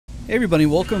Hey everybody,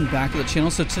 welcome back to the channel.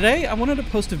 So today I wanted to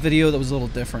post a video that was a little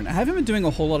different. I haven't been doing a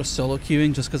whole lot of solo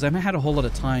queuing just because I haven't had a whole lot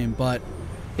of time, but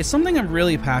it's something I'm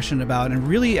really passionate about and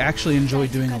really actually enjoy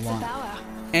doing a lot.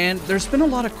 And there's been a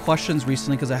lot of questions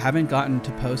recently because I haven't gotten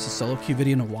to post a solo queue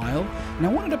video in a while, and I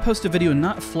wanted to post a video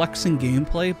not flexing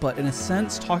gameplay, but in a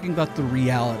sense talking about the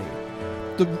reality.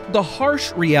 The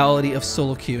harsh reality of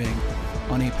solo queuing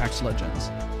on Apex Legends.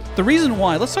 The reason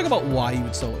why, let's talk about why you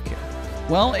would solo queue.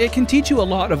 Well, it can teach you a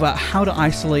lot about how to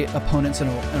isolate opponents in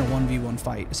a 1v1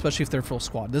 fight, especially if they're full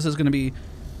squad. This is going to be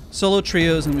solo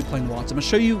trios and we'll be playing Watts. I'm going to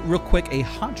show you real quick a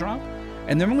hot drop,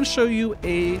 and then I'm going to show you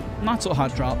a not so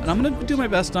hot drop, and I'm going to do my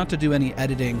best not to do any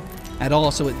editing at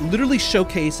all, so it literally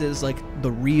showcases like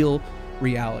the real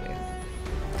reality.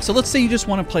 So let's say you just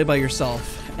want to play by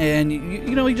yourself, and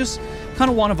you just kind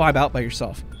of want to vibe out by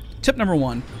yourself. Tip number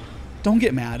one, don't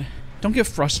get mad. Don't get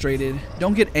frustrated.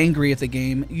 Don't get angry at the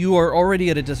game. You are already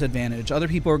at a disadvantage. Other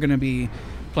people are going to be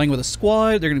playing with a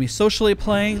squad. They're going to be socially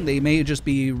playing. They may just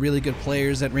be really good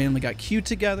players that randomly got queued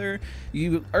together.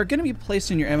 You are going to be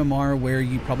placed in your MMR where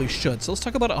you probably should. So let's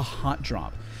talk about a hot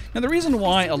drop. Now, the reason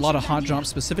why a lot of hot drops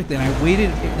specifically, and I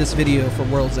waited this video for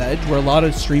World's Edge, where a lot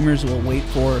of streamers will wait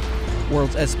for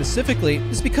World's Edge specifically,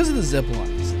 is because of the zip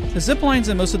lines. The zip lines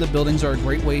in most of the buildings are a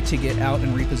great way to get out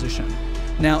and reposition.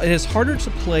 Now, it is harder to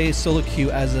play solo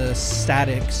queue as a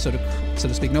static, so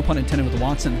to speak, no pun intended, with the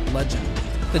Watson Legend.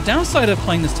 The downside of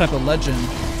playing this type of Legend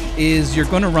is you're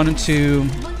going to run into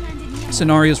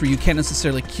scenarios where you can't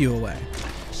necessarily queue away.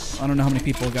 I don't know how many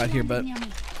people got here, but...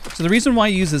 So the reason why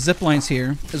you use the zip lines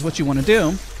here is what you want to do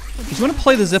is you want to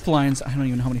play the zip lines. I don't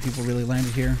even know how many people really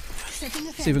landed here. See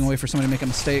if we can wait for somebody to make a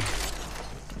mistake.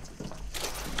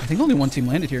 I think only one team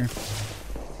landed here.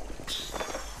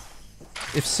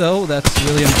 If so, that's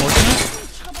really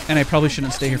unfortunate, and I probably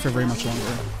shouldn't stay here for very much longer.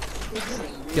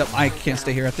 Yep, I can't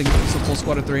stay here. I think it's a full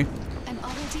squad of 3.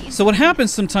 So what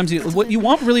happens sometimes, what you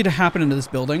want really to happen into this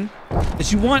building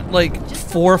is you want like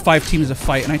 4 or 5 teams to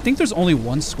fight, and I think there's only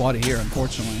one squad here,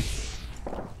 unfortunately.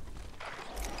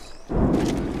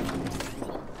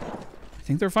 I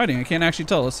think they're fighting. I can't actually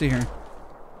tell. Let's see here.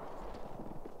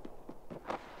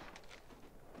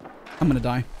 I'm gonna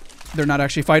die. They're not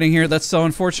actually fighting here. That's so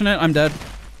unfortunate. I'm dead.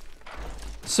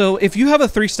 So if you have a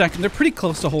 3 stack and they're pretty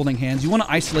close to holding hands, you want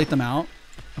to isolate them out.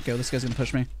 Okay, well, this guy's gonna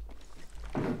push me.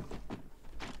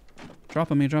 Drop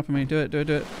on me, drop on me. Do it, do it,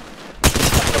 do it.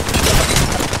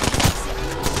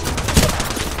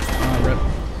 Oh,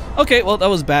 rip. Okay, well, that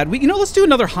was bad. Let's do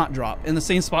another hot drop in the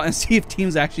same spot and see if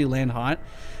teams actually land hot.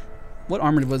 What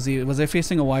armor was he? Was I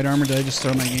facing a wide armor? Did I just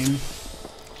throw my game?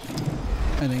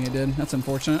 I think I did. That's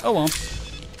unfortunate. Oh well.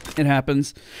 It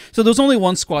happens. So there's only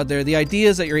one squad there. The idea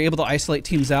is that you're able to isolate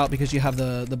teams out because you have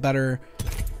the better,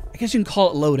 I guess you can call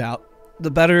it loadout,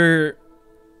 the better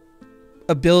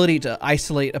ability to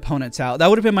isolate opponents out. That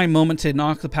would have been my moment to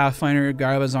knock the Pathfinder,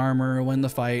 grab his armor, win the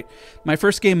fight. My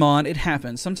first game on, it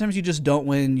happens. Sometimes you just don't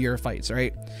win your fights,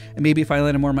 right? And maybe if I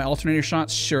landed more of my alternator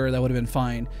shots, sure, that would have been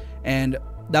fine. And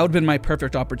that would have been my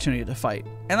perfect opportunity to fight.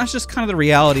 And that's just kind of the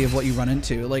reality of what you run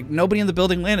into. Like, nobody in the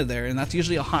building landed there, and that's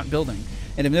usually a hot building.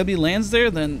 And if nobody lands there,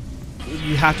 then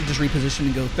you have to just reposition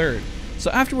and go third.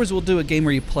 So afterwards, we'll do a game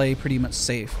where you play pretty much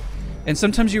safe. And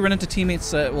sometimes you run into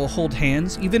teammates that will hold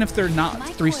hands, even if they're not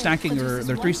 3 stacking or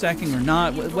they're 3 stacking or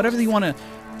not. Whatever you want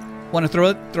to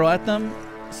throw at them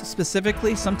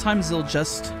specifically, sometimes they'll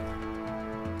just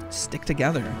stick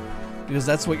together because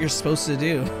that's what you're supposed to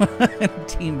do in a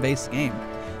team-based game.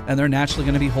 And they're naturally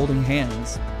going to be holding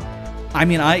hands. I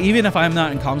mean, even if I'm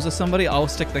not in comms with somebody, I'll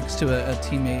stick next to a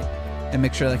teammate and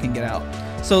make sure that I can get out.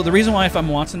 So the reason why if I'm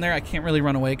Watson there, I can't really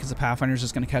run away because the Pathfinder is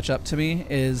just going to catch up to me,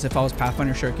 is if I was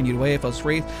Pathfinder, sure, I can get away. If I was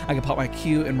Wraith, I could pop my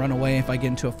Q and run away if I get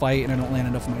into a fight and I don't land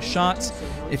enough of my shots.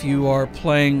 If you are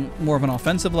playing more of an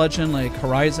offensive Legend like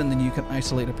Horizon, then you can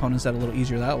isolate opponents that a little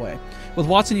easier that way. With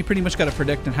Watson, you pretty much got to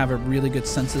predict and have a really good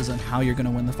senses on how you're going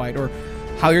to win the fight or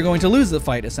how you're going to lose the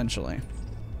fight, essentially.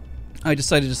 I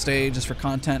decided to stay just for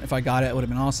content. If I got it, it would have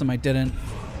been awesome. I didn't.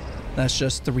 That's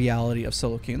just the reality of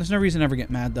solo queuing. There's no reason to ever get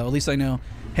mad, though. At least I know,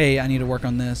 hey, I need to work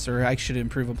on this, or I should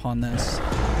improve upon this.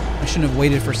 I shouldn't have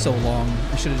waited for so long.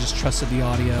 I should have just trusted the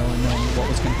audio and known what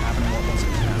was going to happen and what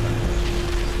wasn't going to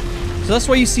happen. So that's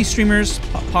why you see streamers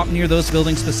pop near those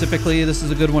buildings specifically. This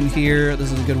is a good one here. This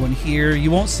is a good one here.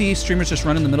 You won't see streamers just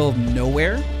run in the middle of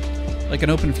nowhere, like an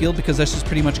open field, because that's just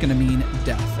pretty much going to mean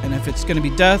death. And if it's going to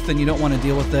be death, then you don't want to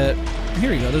deal with it.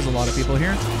 Here you go. There's a lot of people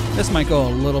here. This might go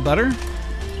a little better.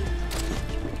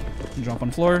 Drop on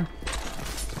the floor.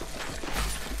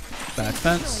 Back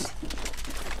fence.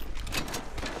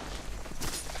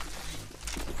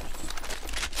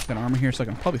 Got armor here, so I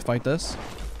can probably fight this.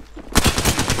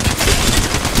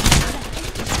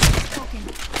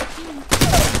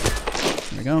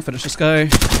 we go. Finish this guy.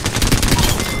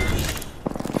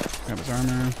 Grab his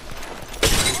armor.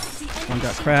 One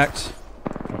got cracked.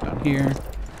 Go down here.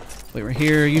 Wait right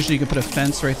here. Usually you can put a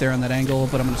fence right there on that angle,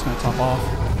 but I'm just going to top off.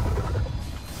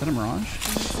 Is that a mirage?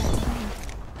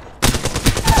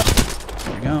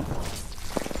 There we go.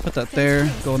 Put that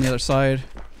there. Go on the other side.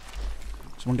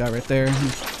 There's one guy right there.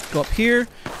 Go up here.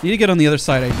 Need to get on the other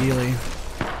side ideally.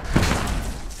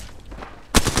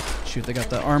 Shoot, they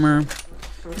got the armor.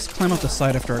 Let's climb up the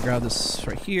side after I grab this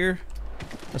right here.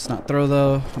 Let's not throw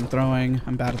though. I'm throwing.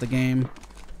 I'm bad at the game.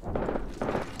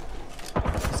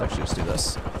 Let's actually just do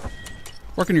this.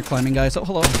 Work on your climbing, guys. Oh,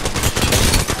 hello.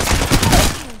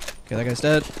 Okay, that guy's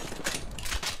dead.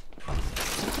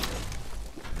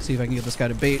 See if I can get this guy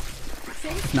to bait.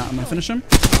 If not, I'm gonna finish him.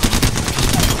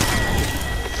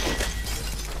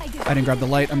 I didn't grab the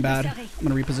light. I'm bad. I'm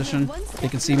gonna reposition. They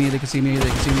can see me. They can see me. They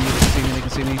can see me. They can see me. They can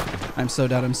see me. I'm so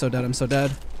dead. I'm so dead. I'm so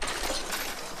dead.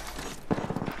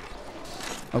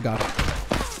 Oh god.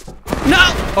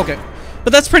 No! Okay.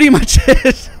 But that's pretty much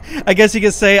it. I guess you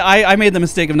could say I made the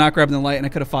mistake of not grabbing the light and I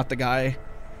could have fought the guy.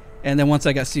 And then once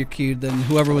I got CQ'd, then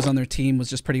whoever was on their team was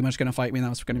just pretty much going to fight me, and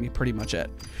that was going to be pretty much it.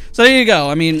 So there you go.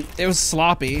 I mean, it was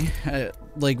sloppy.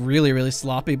 Like really, really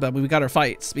sloppy, but we got our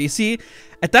fights. But you see,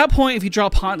 at that point, if you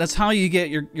drop hot, that's how you get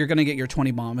you're gonna get your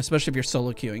 20 bomb, especially if you're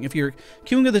solo queuing. If you're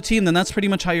queuing with a team, then that's pretty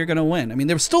much how you're gonna win. I mean,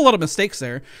 there was still a lot of mistakes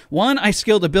there. One, I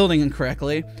scaled the building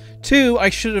incorrectly. Two, I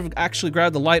should have actually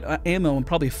grabbed the light ammo and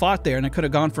probably fought there, and I could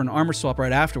have gone for an armor swap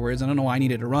right afterwards. I don't know why I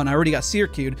needed to run. I already got seer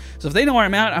queued, so if they know where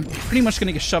I'm at, I'm pretty much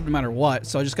gonna get shoved no matter what.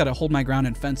 So I just gotta hold my ground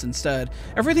and fence instead.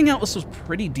 Everything else was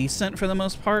pretty decent for the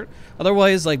most part.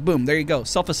 Otherwise, like boom, there you go.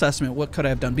 Self-assessment. What could I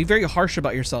have done? Be very harsh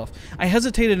about yourself. I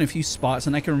hesitated in a few spots,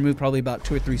 and I can remove probably about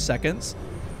 2 or 3 seconds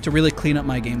to really clean up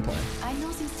my gameplay.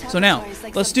 So now,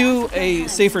 let's do a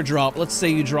safer drop. Let's say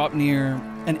you drop near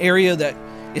an area that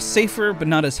is safer but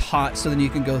not as hot, so then you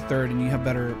can go third and you have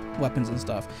better weapons and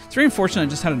stuff. It's very unfortunate I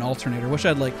just had an alternator. Wish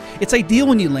I'd like... It's ideal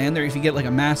when you land there if you get like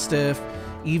a Mastiff,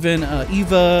 even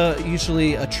Eva,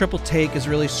 usually a triple take is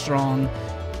really strong.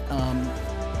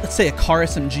 Let's say a car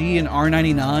SMG, an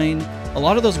R99. A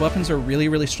lot of those weapons are really,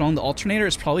 really strong. The alternator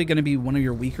is probably going to be one of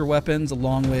your weaker weapons,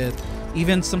 along with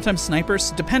even sometimes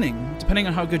snipers, depending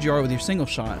on how good you are with your single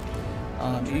shot.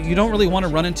 You don't really want to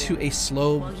run into a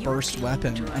slow burst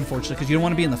weapon, unfortunately, because you don't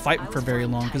want to be in the fight for very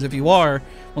long. Because if you are,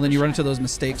 well, then you run into those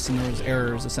mistakes and those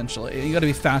errors, essentially. You got to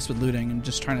be fast with looting and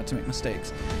just try not to make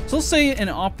mistakes. So let's say in an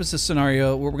opposite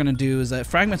scenario, what we're going to do is that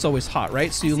fragment's always hot,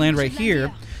 right? So you land right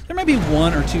here. There might be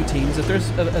 1 or 2 teams. If there's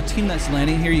a team that's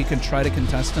landing here, you can try to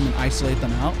contest them and isolate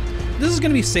them out. This is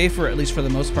going to be safer, at least for the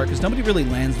most part, because nobody really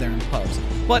lands there in pubs.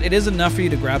 But it is enough for you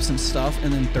to grab some stuff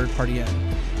and then third party in.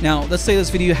 Now, let's say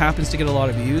this video happens to get a lot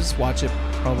of views. Watch it,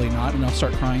 probably not, and I'll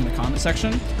start crying in the comment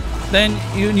section. Then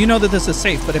you know that this is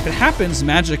safe. But if it happens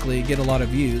magically, get a lot of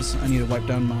views. I need to wipe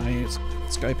down my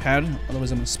sky pad,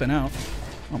 otherwise I'm going to spin out.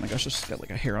 Oh my gosh, it's got like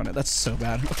a hair on it. That's so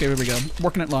bad. Okay, here we go.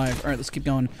 Working it live. All right, let's keep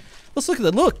going. Let's look at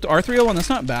the look. The R301, that's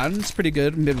not bad. It's pretty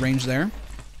good, mid-range there.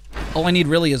 All I need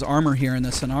really is armor here in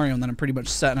this scenario, and then I'm pretty much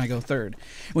set and I go third.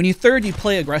 When you third, you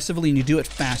play aggressively and you do it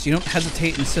fast. You don't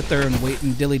hesitate and sit there and wait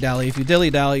and dilly-dally. If you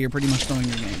dilly-dally, you're pretty much throwing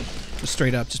your game. Just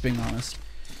straight up, just being honest.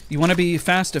 You want to be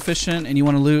fast, efficient, and you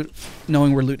want to loot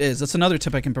knowing where loot is. That's another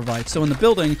tip I can provide. So in the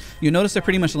building, you notice I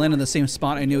pretty much landed in the same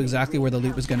spot. I knew exactly where the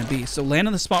loot was going to be. So land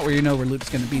in the spot where you know where loot is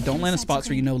going to be. Don't land in spots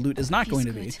where you know loot is not going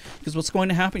to be. Because what's going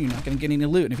to happen, you're not going to get any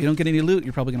loot. And if you don't get any loot,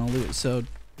 you're probably going to lose. So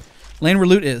land where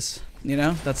loot is. You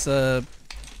know, that's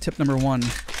tip number 1.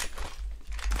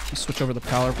 Let's switch over the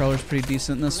Prowler. Prowler's pretty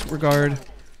decent in this regard.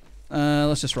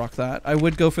 Let's just rock that. I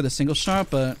would go for the single shot,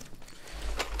 but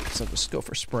I'll just go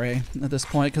for spray at this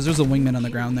point, because there's a wingman on the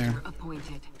ground there.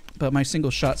 But my single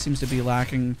shot seems to be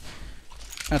lacking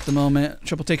at the moment.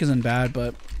 Triple take isn't bad,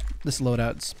 but this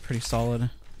loadout's pretty solid.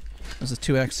 There's a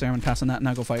 2x there. I'm passing that.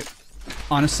 Now go fight.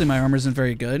 Honestly, my armor isn't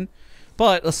very good,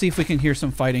 but let's see if we can hear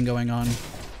some fighting going on.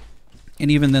 And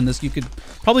even then, you could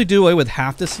probably do away with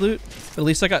half this loot, but at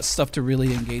least I got stuff to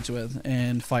really engage with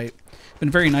and fight. Been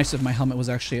very nice if my helmet was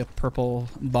actually a purple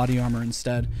body armor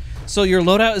instead. So your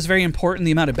loadout is very important.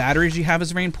 The amount of batteries you have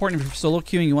is very important. If you're solo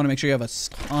queuing, you want to make sure you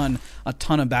have a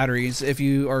ton of batteries. If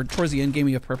you are towards the end game,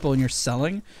 you have purple and you're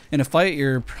selling in a fight,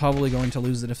 you're probably going to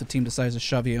lose it if the team decides to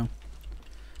shove you.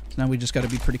 So now we just got to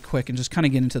be pretty quick and just kind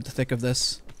of get into the thick of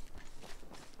this.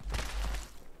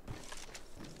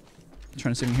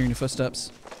 Trying to see if I can hear any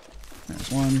footsteps. There's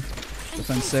one.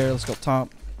 Defense there. Let's go up top.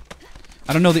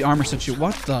 I don't know the armor situation.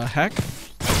 What the heck?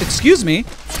 Excuse me.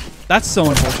 That's so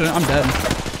unfortunate. I'm dead.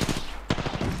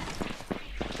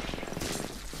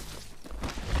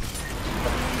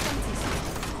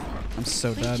 I'm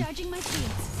so dead. Recharging my shields.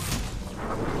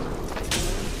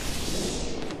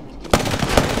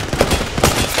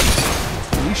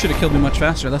 You should have killed me much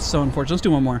faster. That's so unfortunate. Let's do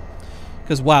one more.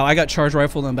 Because, wow, I got charge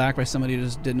rifled in the back by somebody who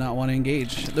just did not want to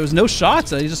engage. There was no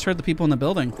shots. I just heard the people in the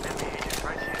building.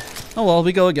 Oh, well,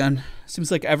 we go again.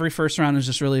 Seems like every first round is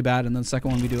just really bad, and then the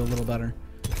second one we do a little better.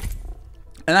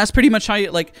 And that's pretty much how you,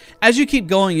 like, as you keep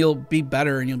going, you'll be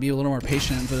better and you'll be a little more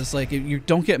patient. But it's like, you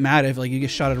don't get mad if, like, you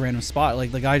get shot at a random spot.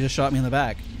 Like, the guy just shot me in the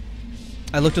back.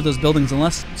 I looked at those buildings.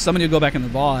 Unless somebody will go back in the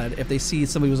VOD, if they see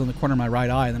somebody was on the corner of my right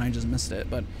eye, then I just missed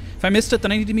it. But if I missed it,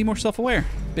 then I need to be more self-aware.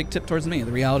 Big tip towards me,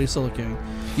 the reality solo queuing.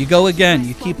 You go again,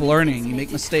 you keep learning, you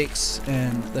make mistakes,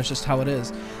 and that's just how it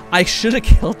is. I should have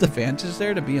killed the Vantage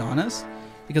there, to be honest,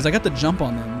 because I got the jump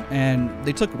on them, and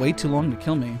they took way too long to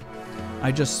kill me.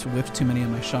 I just whiffed too many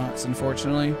of my shots,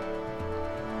 unfortunately.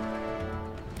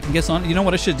 I guess you know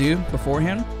what I should do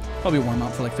beforehand? Probably warm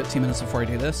up for like 15 minutes before I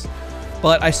do this.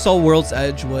 But I saw World's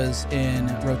Edge was in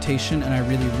rotation, and I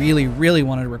really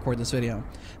wanted to record this video.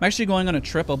 I'm actually going on a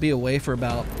trip. I'll be away for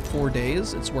about 4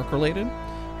 days. It's work-related,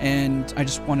 and I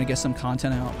just want to get some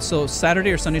content out. So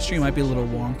Saturday or Sunday stream might be a little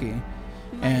wonky,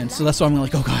 and so that's why I'm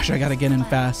like, oh gosh, I gotta get in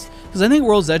fast. Because I think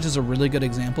World's Edge is a really good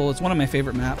example. It's one of my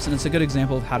favorite maps, and it's a good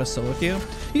example of how to solo queue.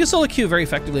 You can solo queue very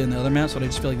effectively in the other maps, but I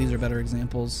just feel like these are better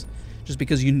examples. Just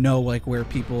because you know like where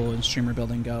people in streamer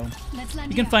building go.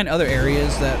 You can find other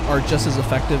areas that are just as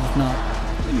effective, if not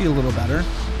maybe a little better.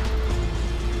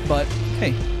 But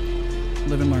hey,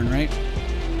 live and learn, right?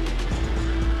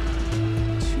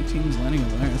 2 teams landing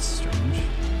over there, that's strange.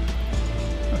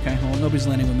 Okay, well nobody's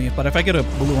landing with me, but if I get a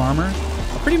blue armor,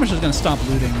 I'm pretty much just gonna stop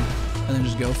looting and then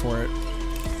just go for it.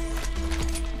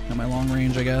 Got my long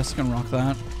range, I guess, gonna rock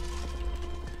that.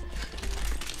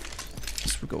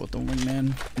 We'll go with the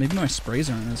wingman. Maybe my sprays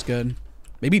aren't as good.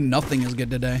 Maybe nothing is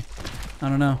good today. I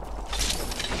don't know.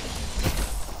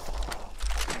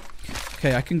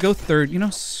 Okay, I can go third. You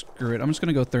know, screw it. I'm just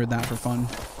gonna go third that for fun.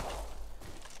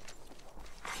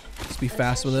 Just be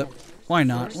fast with it. Why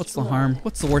not? What's the harm?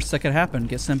 What's the worst that could happen?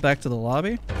 Get sent back to the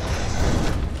lobby?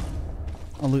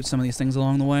 I'll loot some of these things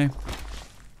along the way.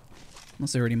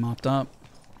 Unless they already mopped up.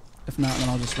 If not, then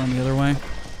I'll just run the other way.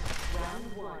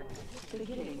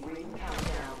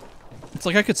 It's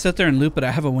like I could sit there and loot, but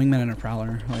I have a wingman and a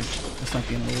prowler. Like, that's not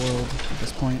the end of the world at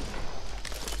this point.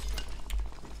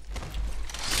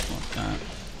 Swap that.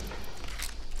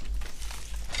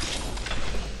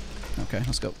 Okay,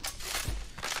 let's go.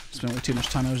 Spent way too much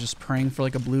time. I was just praying for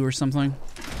like a blue or something.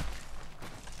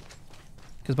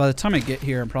 Because by the time I get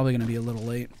here, I'm probably going to be a little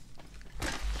late.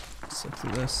 Slip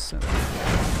through this.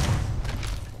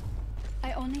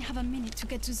 I only have a minute to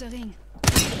get to the ring.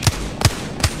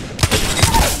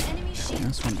 Okay,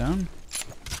 this one down.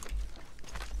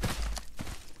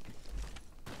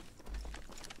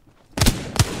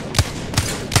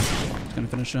 Gonna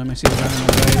finish him. I see the guy on the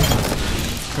right.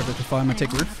 Perfect to fly. I'm gonna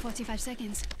take roof. 45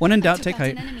 seconds. When in doubt, take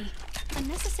height.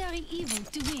 Unnecessary evil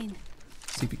to win.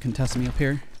 See if you can test me up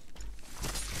here.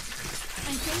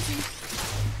 I'm crazy.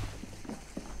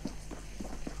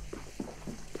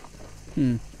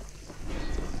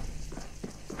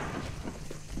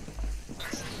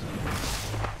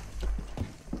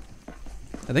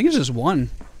 I think it's just one.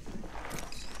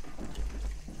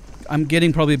 I'm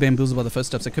getting probably bamboozled by the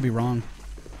footsteps. I could be wrong.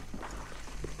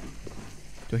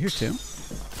 Do I hear 2?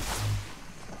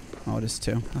 Oh, it is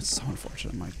 2. That's so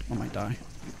unfortunate. I might die.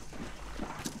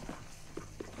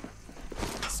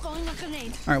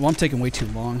 Alright, well, I'm taking way too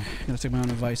long. I'm gonna take my own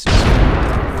advice.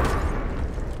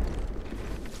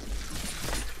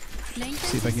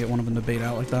 See if I can get one of them to bait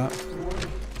out like that. I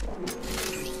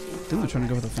think they're trying to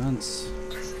go with the fence.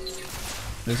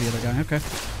 There's the other guy. Okay.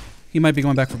 He might be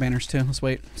going back for banners too. Let's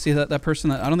wait. See that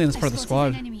person? I don't think that's part of the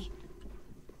squad.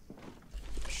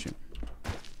 Shoot.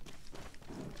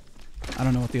 I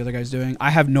don't know what the other guy's doing. I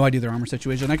have no idea their armor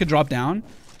situation. I could drop down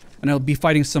and I'll be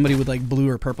fighting somebody with like blue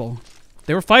or purple.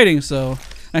 They were fighting, so... And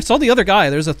I saw the other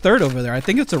guy. There's a third over there. I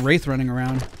think it's a wraith running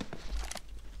around.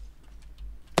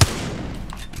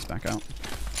 Let's back out.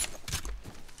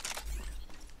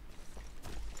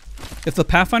 If the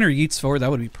Pathfinder yeets forward, that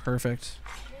would be perfect.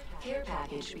 Care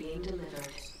package being delivered.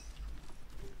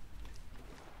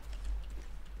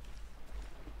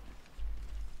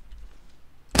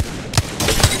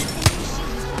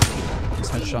 Nice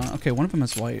headshot. Okay, one of them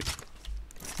is white.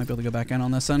 Might be able to go back in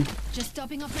on this then. Just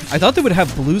stopping up. I thought they would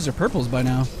have blues or purples by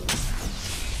now. Enemy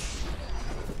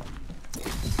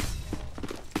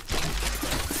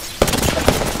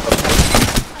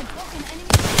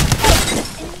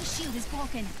shield is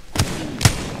broken.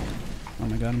 Oh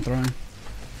my god, I'm throwing.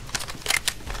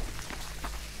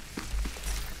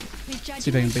 See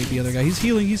if I can bait the other guy. He's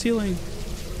healing. He's healing.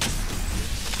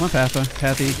 Come on,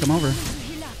 Pathy, come over.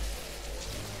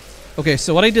 Okay,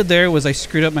 so what I did there was I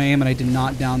screwed up my aim and I did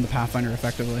not down the Pathfinder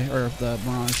effectively, or the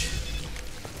Mirage.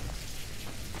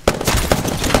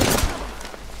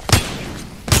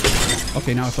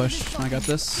 Okay, now I push. I got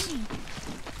this.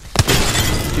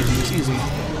 Easy, easy.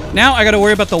 Now I got to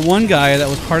worry about the one guy that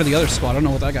was part of the other squad. I don't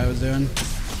know what that guy was doing.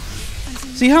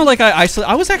 See how like I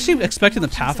was actually expecting the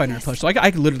Pathfinder to push. So I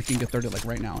literally can get 30 like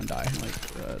right now and die. Like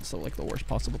it's like the worst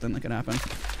possible thing that can happen.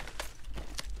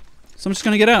 So I'm just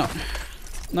gonna get out.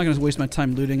 I'm not gonna waste my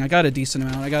time looting. I got a decent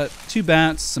amount. I got 2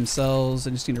 bats, some cells.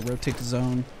 I just need to rotate the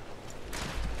zone.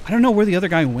 I don't know where the other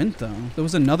guy went though. There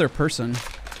was another person.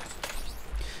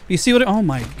 You see what? Oh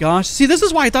my gosh! See, this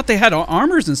is why I thought they had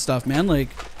armors and stuff, man. Like,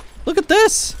 look at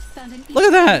this. Look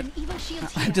at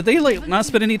that. Did they like not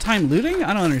spend any time looting?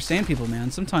 I don't understand people,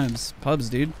 man. Sometimes pubs,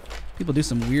 dude, people do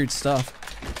some weird stuff,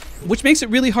 which makes it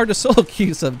really hard to solo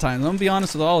queue sometimes. I'm gonna be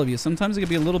honest with all of you. Sometimes it can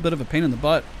be a little bit of a pain in the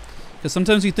butt. Because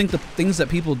sometimes you think the things that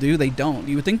people do, they don't.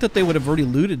 You would think that they would have already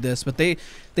looted this, but they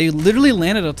literally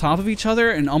landed on top of each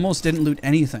other and almost didn't loot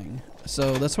anything.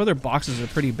 So that's why their boxes are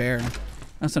pretty bare.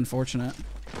 That's unfortunate.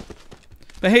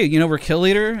 But hey, you know, we're kill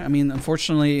leader. I mean,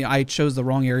 unfortunately, I chose the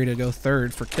wrong area to go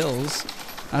 3rd for kills.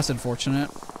 That's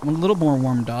unfortunate. I'm a little more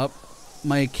warmed up.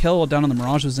 My kill down on the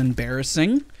Mirage was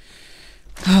embarrassing.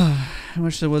 I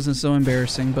wish it wasn't so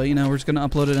embarrassing, but you know, we're just going to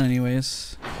upload it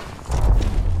anyways.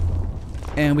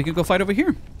 And we could go fight over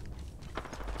here.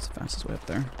 It's the fastest way up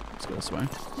there. Let's go this way.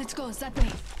 Let's go that way.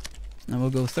 And we'll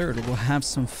go 3rd. We'll have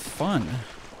some fun.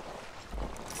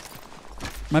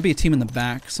 Might be a team in the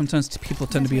back. Sometimes people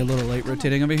tend to be a little late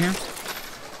rotating over here.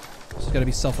 Just gotta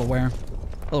be self-aware.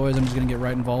 Otherwise, I'm just gonna get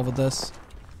right involved with this.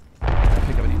 Don't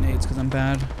pick up any nades because I'm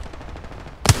bad.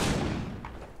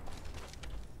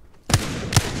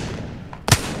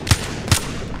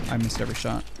 I missed every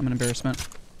shot. I'm an embarrassment.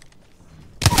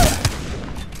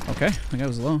 Okay, that guy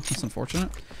was low. That's unfortunate.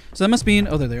 So that must mean...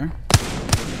 Oh, they're there.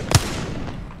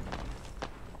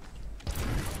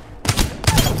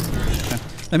 Okay.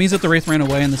 That means that the Wraith ran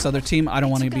away and this other team, I don't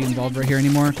want to be involved right here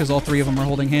anymore because all 3 of them are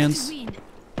holding hands. Shoot.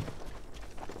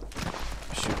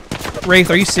 Wraith,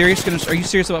 are you serious? Are you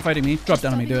serious about fighting me? Drop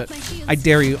down on me. Do it. I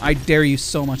dare you. I dare you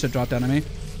so much to drop down on me.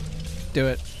 Do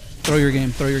it. Throw your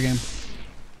game. Throw your game.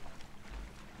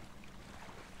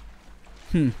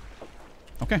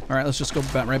 Okay, alright, let's just go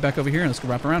right back over here and let's go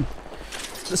wrap around.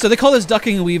 So they call this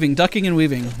ducking and weaving. Ducking and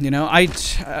weaving, you know? I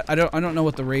don't know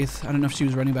what the Wraith... I don't know if she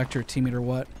was running back to her teammate or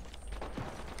what.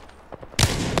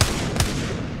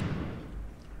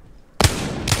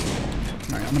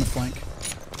 Alright, I'm gonna flank.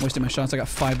 I'm wasting my shots. I got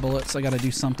 5 bullets. I gotta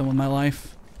do something with my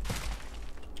life.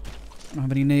 I don't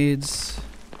have any nades.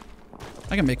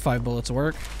 I can make 5 bullets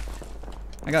work.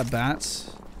 I got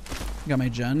bats. I got my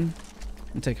gen.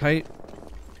 And take height.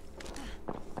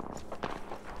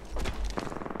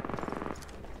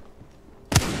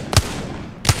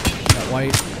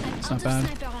 White. It's not bad.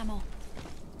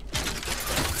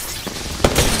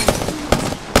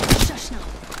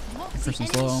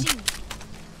 Person's low.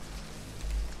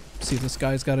 See if this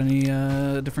guy's got any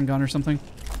different gun or something.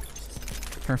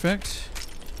 Perfect.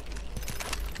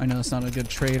 I know that's not a good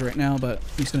trade right now, but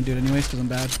he's gonna do it anyways because I'm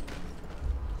bad.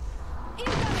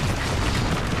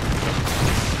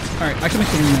 Alright, I can make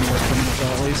the wingman work for me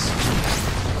though, at least.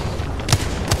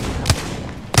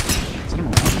 Is it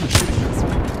around? I'm shooting.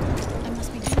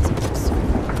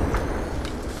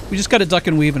 We just gotta duck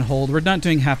and weave and hold. We're not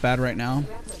doing half bad right now,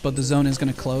 but the zone is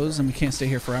gonna close and we can't stay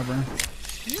here forever.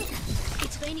 Look,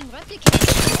 it's raining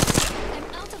replicators.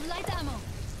 I'm out of light ammo.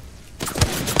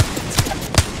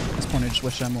 At this point I just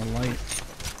wish I had more light.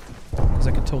 Because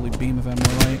I could totally beam if I had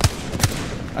more light.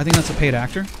 I think that's a paid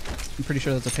actor. I'm pretty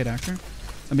sure that's a paid actor.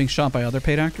 I'm being shot by other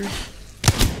paid actors.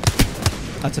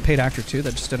 That's a paid actor too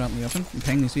that just stood out in the open. I'm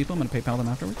paying these people, I'm gonna PayPal them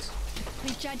afterwards.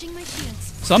 Recharging my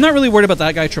shields. So I'm not really worried about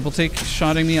that guy triple take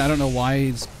shotting me. I don't know why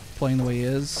he's playing the way he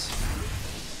is.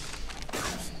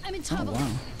 I'm in Oh trouble.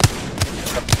 wow.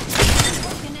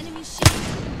 An enemy shield.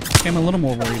 Okay, I'm a little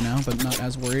more worried now, but not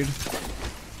as worried.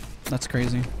 That's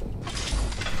crazy.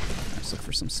 Let's look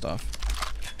for some stuff.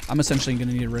 I'm essentially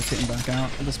gonna need to rotate him back out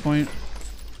at this point.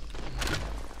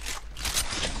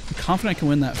 I'm confident I can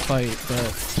win that fight,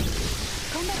 but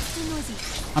Combat's too noisy.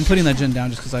 I'm putting that gen down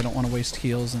just because I don't want to waste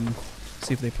heals and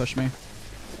see if they push me.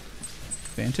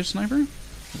 Vantage sniper?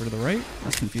 Over to the right?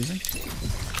 That's confusing.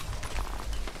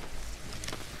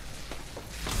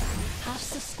 Half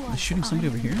the squad. Am I shooting somebody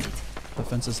over here? eliminated. The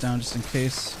fence is down just in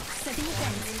case. Setting a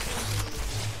fence.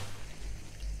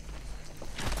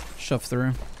 Shove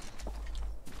through.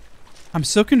 I'm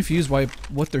so confused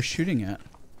what they're shooting at.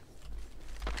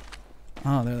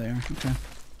 Oh, there they are. Okay.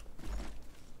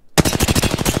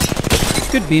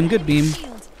 Good beam, good beam.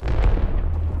 Shield.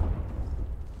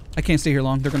 I can't stay here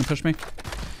long. They're gonna push me.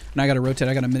 And I gotta rotate.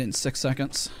 I got a minute and 6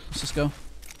 seconds. Let's just go.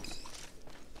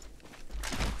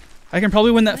 I can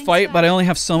probably win that fight, but I only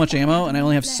have so much ammo and I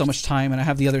only have so much time, and I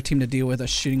have the other team to deal with us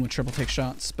shooting with triple take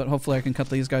shots. But hopefully I can cut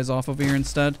these guys off over here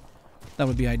instead. That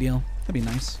would be ideal. That'd be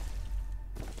nice.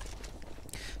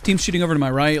 Team shooting over to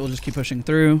my right. We'll just keep pushing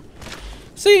through.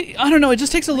 See, I don't know. It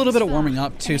just takes a little bit of warming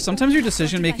up too. Sometimes your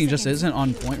decision making just isn't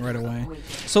on point right away.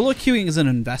 Solo queuing is an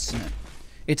investment.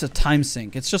 It's a time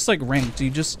sink. It's just like ranked.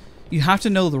 You have to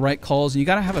know the right calls, and you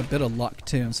gotta have a bit of luck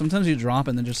too. And sometimes you drop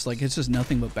and then just like it's just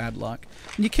nothing but bad luck.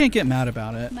 And you can't get mad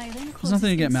about it. There's nothing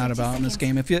to get mad about in this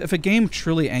game. If a game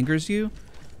truly angers you,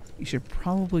 you should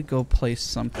probably go play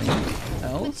something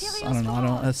else. I don't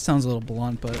know. That sounds a little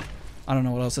blunt, but I don't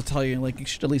know what else to tell you. Like, you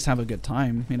should at least have a good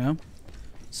time, you know?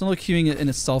 Solo queuing in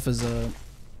itself is an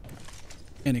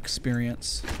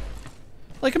experience.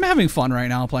 Like, I'm having fun right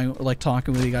now playing, like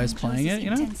talking with you guys playing it, you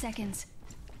know? 10 seconds.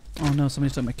 Oh no,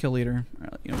 somebody took my kill leader.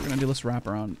 Alright, you know, we're gonna do this wrap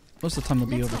around. Most of the time they'll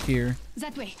be over here.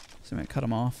 That way. So I might cut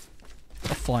them off.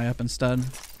 I'll fly up instead.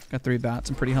 Got 3 bats.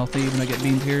 I'm pretty healthy. Even though I get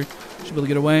beamed here, should be able to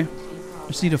get away.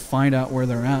 Just need to find out where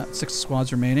they're at. 6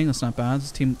 squads remaining. That's not bad.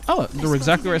 This team. Oh, they were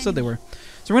exactly where I said they were.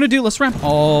 So we're gonna do. Let's ramp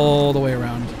all the way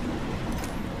around.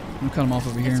 I'm gonna cut them off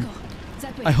over here.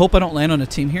 I hope I don't land on a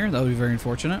team here. That would be very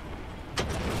unfortunate.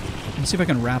 Let's see if I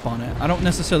can wrap on it. I don't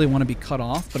necessarily want to be cut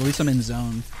off, but at least I'm in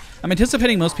zone. I'm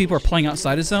anticipating most people are playing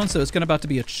outside of zone, so it's gonna about to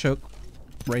be a choke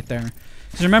right there.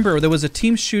 Because remember, there was a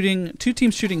team shooting, 2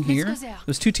 teams shooting here.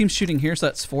 There's 2 teams shooting here, so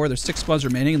that's 4. There's 6 squads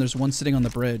remaining, and there's 1 sitting on the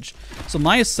bridge. So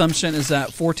my assumption is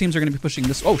that 4 teams are going to be pushing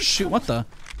this. Oh shoot! What the?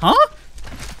 Huh?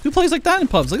 Who plays like that in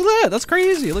pubs? Look at that! That's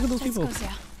crazy! Look at those people.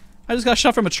 I just got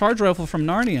shot from a charge rifle from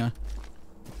Narnia.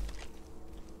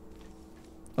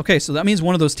 Okay, so that means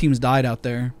one of those teams died out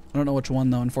there. I don't know which one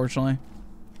though, unfortunately.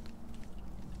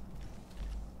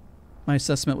 My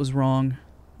assessment was wrong.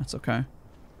 That's okay.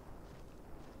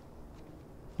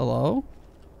 Hello?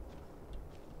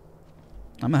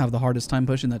 I'm gonna have the hardest time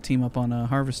pushing that team up on a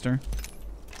harvester.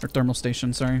 Or thermal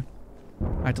station, sorry.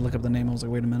 I had to look up the name. I was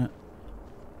like, wait a minute.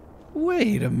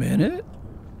 Wait a minute?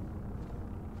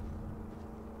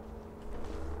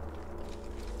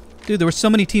 Dude, there were so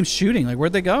many teams shooting. Like,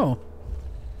 where'd they go?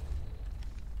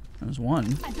 There's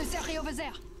one.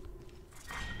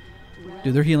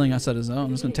 Dude, they're healing outside of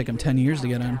zone. It's gonna take them 10 years to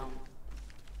get in.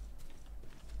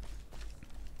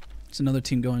 It's another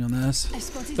team going on this.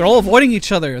 They're all avoiding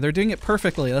each other. They're doing it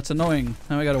perfectly. That's annoying.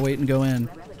 Now I gotta wait and go in.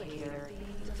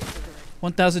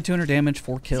 1,200 damage,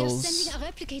 4 kills.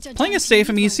 Playing it safe,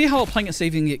 I mean, you see how playing it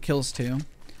safe you can get kills too.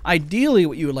 Ideally,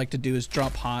 what you would like to do is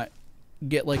drop hot,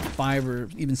 get like 5 or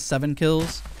even 7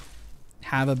 kills,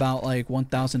 have about like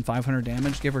 1,500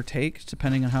 damage, give or take,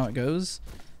 depending on how it goes,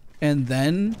 and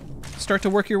then start to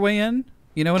work your way in.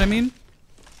 You know what I mean?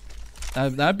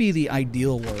 That'd be the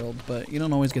ideal world, but you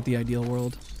don't always get the ideal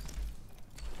world.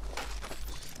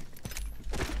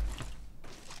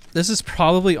 This is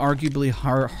probably arguably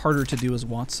harder to do as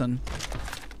Watson.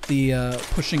 The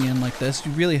pushing in like this,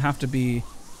 you really have to be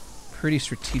pretty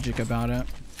strategic about it.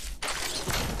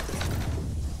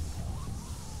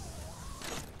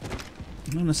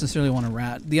 I don't necessarily want to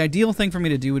rat. The ideal thing for me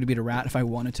to do would be to rat if I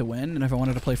wanted to win, and if I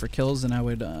wanted to play for kills, then I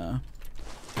would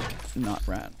not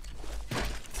rat.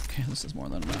 Okay, this is more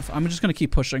than enough. I'm just going to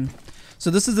keep pushing. So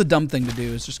this is the dumb thing to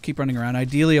do, is just keep running around.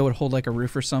 Ideally, I would hold like a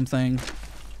roof or something.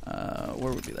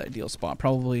 Where would be the ideal spot?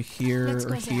 Probably here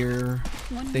or here.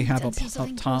 They have up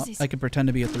top. I could pretend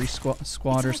to be a 3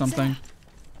 squad or something.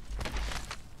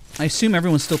 I assume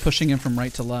everyone's still pushing in from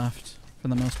right to left for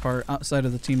the most part, outside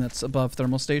of the team that's above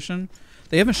thermal station.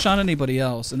 They haven't shot anybody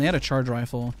else, and they had a charge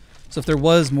rifle. So if there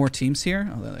was more teams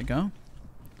here, oh, there they go.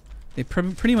 They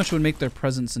pretty much would make their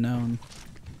presence known.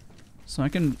 So I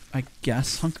can, I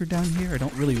guess, hunker down here. I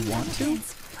don't really want to.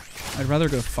 I'd rather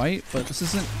go fight, but this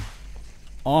isn't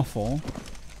awful.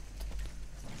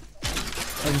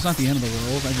 Like, it's not the end of the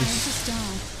world. I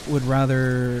just would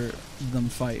rather them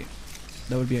fight.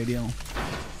 That would be ideal.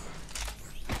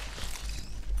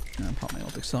 I'll pop my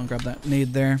ult excel and grab that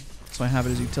nade there, so I have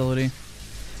it as utility.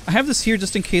 I have this here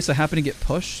just in case I happen to get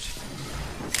pushed.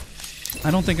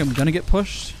 I don't think I'm gonna get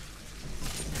pushed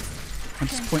at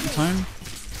this point in time.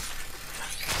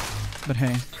 But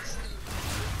hey,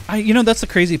 you know, that's the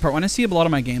crazy part. When I see a lot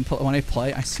of my gameplay, when I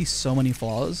play, I see so many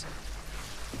flaws.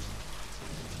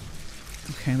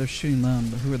 Okay, they're shooting them,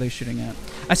 but who are they shooting at?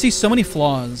 I see so many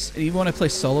flaws. And even when I play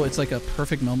solo, it's like a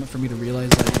perfect moment for me to realize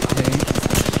that, hey,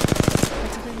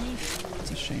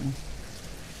 it's a shame.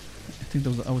 I think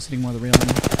I was hitting more of the railing.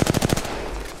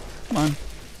 Come on.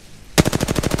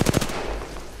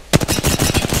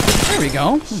 There we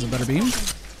go. This is a better beam.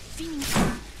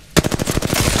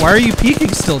 Why are you peeking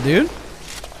still, dude?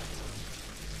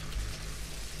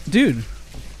 Dude,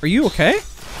 are you okay?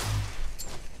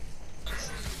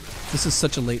 This is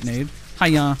such a late nade.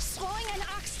 Hiya.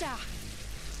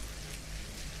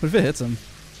 What if it hits him?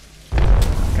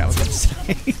 Okay, I was gonna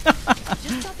say.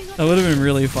 That would have been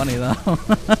really funny though.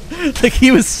 Like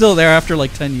he was still there after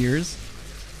like 10 years.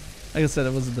 Like I said,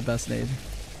 it wasn't the best nade.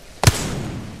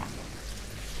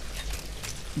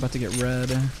 I'm about to get red.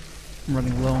 I'm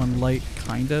running low on light,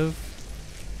 kind of.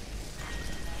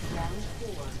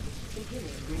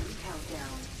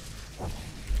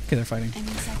 Okay, they're fighting.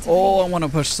 Oh, I want to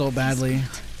push so badly.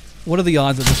 What are the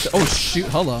odds of this? Oh shoot,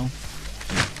 hello.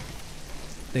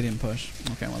 They didn't push.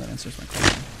 Okay, well that answers my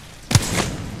question.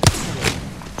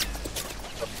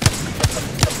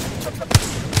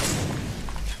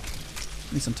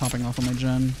 At least I'm topping off on my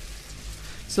gen.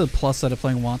 This is a plus side of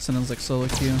playing Watson as like solo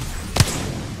queue.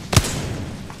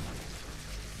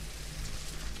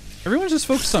 Everyone's just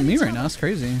focused on me right now. It's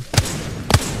crazy.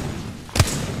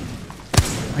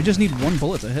 I just need one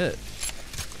bullet to hit.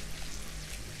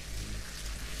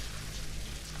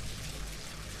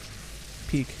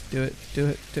 Peek. Do it. Do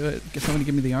it. Do it. Get someone to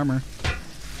give me the armor.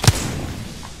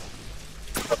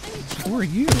 Who are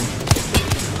you?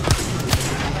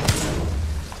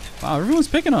 Wow, everyone's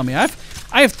picking on me. I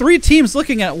have 3 teams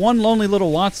looking at one lonely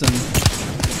little Watson.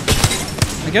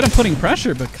 I get him putting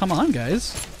pressure, but come on,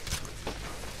 guys.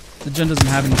 The gen doesn't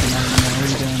have anything on him now. What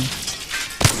are you doing?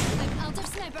 I'm out of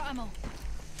sniper ammo.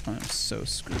 I'm so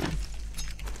screwed.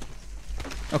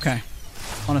 Okay.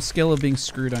 On a scale of being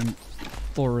screwed, I'm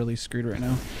thoroughly screwed right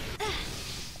now.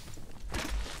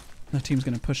 That team's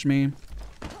gonna push me.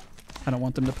 I don't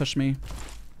want them to push me.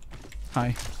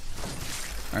 Hi.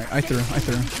 Alright, I threw.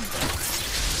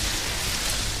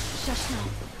 Shush now.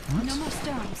 What? No more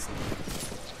stones.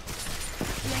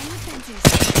 Playing with fences.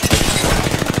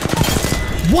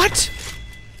 What?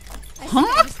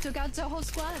 Huh? Just took out the whole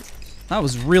squad. That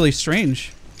was really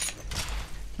strange.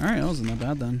 Alright, that wasn't that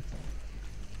bad then.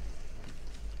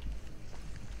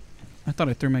 I thought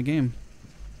I threw my game.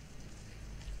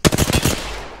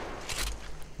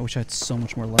 I wish I had so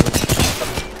much more light.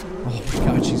 Oh my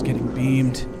god, she's getting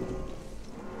beamed.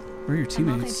 Where are your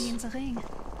teammates? Am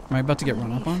I about to get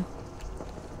run up on?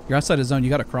 You're outside the zone. You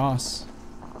gotta cross.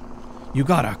 You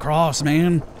gotta cross,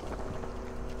 man.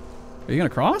 Are you gonna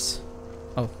cross?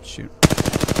 Oh, shoot.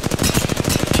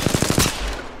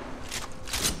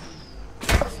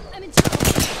 I'm in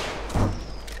trouble.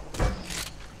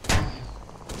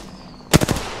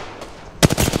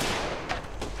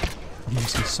 I'm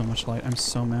losing so much light. I'm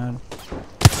so mad.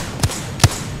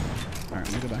 Alright,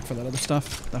 I'm gonna go back for that other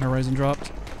stuff that Horizon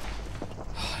dropped.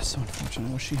 Oh, it's so unfortunate.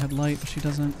 I wish she had light, but she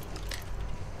doesn't.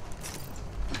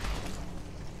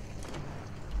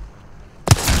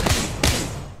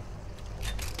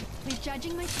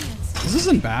 Recharging my shields. This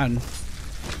isn't bad.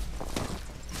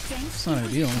 Thanks. It's not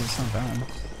ideal, but it's not bad.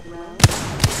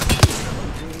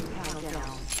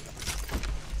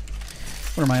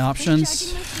 What are my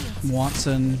options?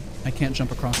 Watson. I can't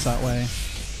jump across that way.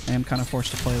 I am kind of forced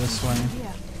to play this way.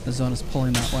 The zone is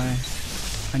pulling that way.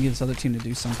 I need this other team to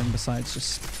do something besides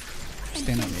just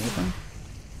stand out in the open.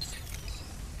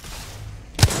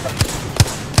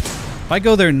 If I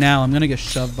go there now, I'm gonna get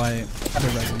shoved by the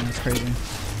red one. That's crazy.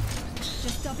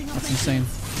 That's insane.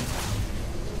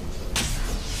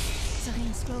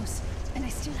 Serene's close, and I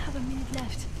still have a minute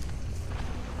left.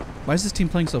 Why is this team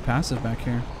playing so passive back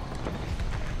here?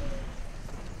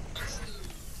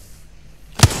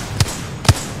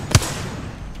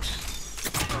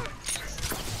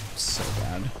 So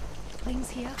bad. Rings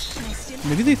here, and I still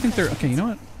Maybe they think they're okay. You know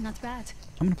what? not bad.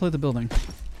 I'm gonna play the building.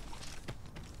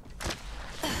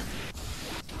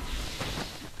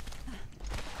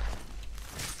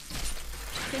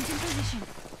 Fence in position.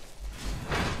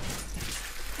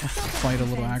 I'll fight a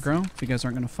little aggro. If you guys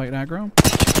aren't gonna fight aggro.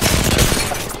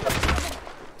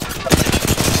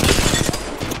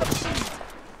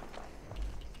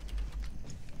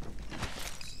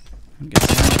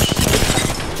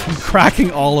 I'm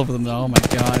cracking all of them though. Oh my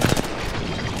god.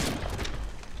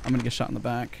 I'm gonna get shot in the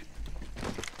back.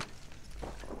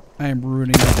 I am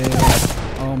ruining my day.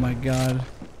 Oh my god.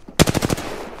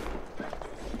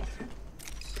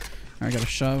 I got a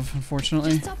shove,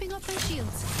 unfortunately. Topping up my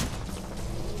shields.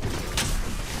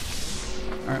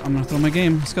 Alright, I'm gonna throw my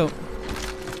game. Let's go.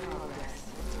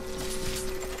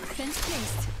 Fence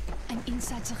placed. I'm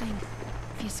inside the ring.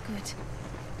 Feels good.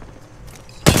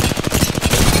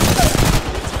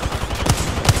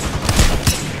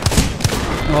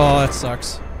 Oh, that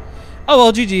sucks. Oh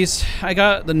well, GG's. I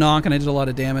got the knock and I did a lot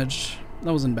of damage.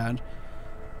 That wasn't bad.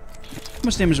 How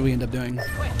much damage did we end up doing?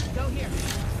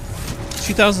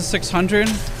 2,600.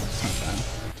 That's not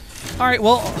bad. All right.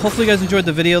 Well, hopefully you guys enjoyed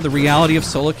the video. The reality of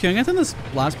solo queuing. I think this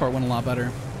last part went a lot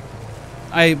better.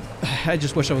 I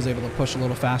just wish I was able to push a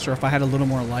little faster. If I had a little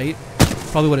more light,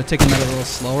 probably would have taken that a little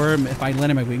slower. If I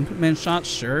landed my wingman shots,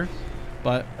 sure.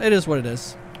 But it is what it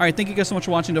is. All right. Thank you guys so much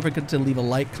for watching. Don't forget to leave a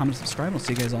like, comment, subscribe. I'll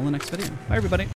see you guys all in the next video. Bye, everybody.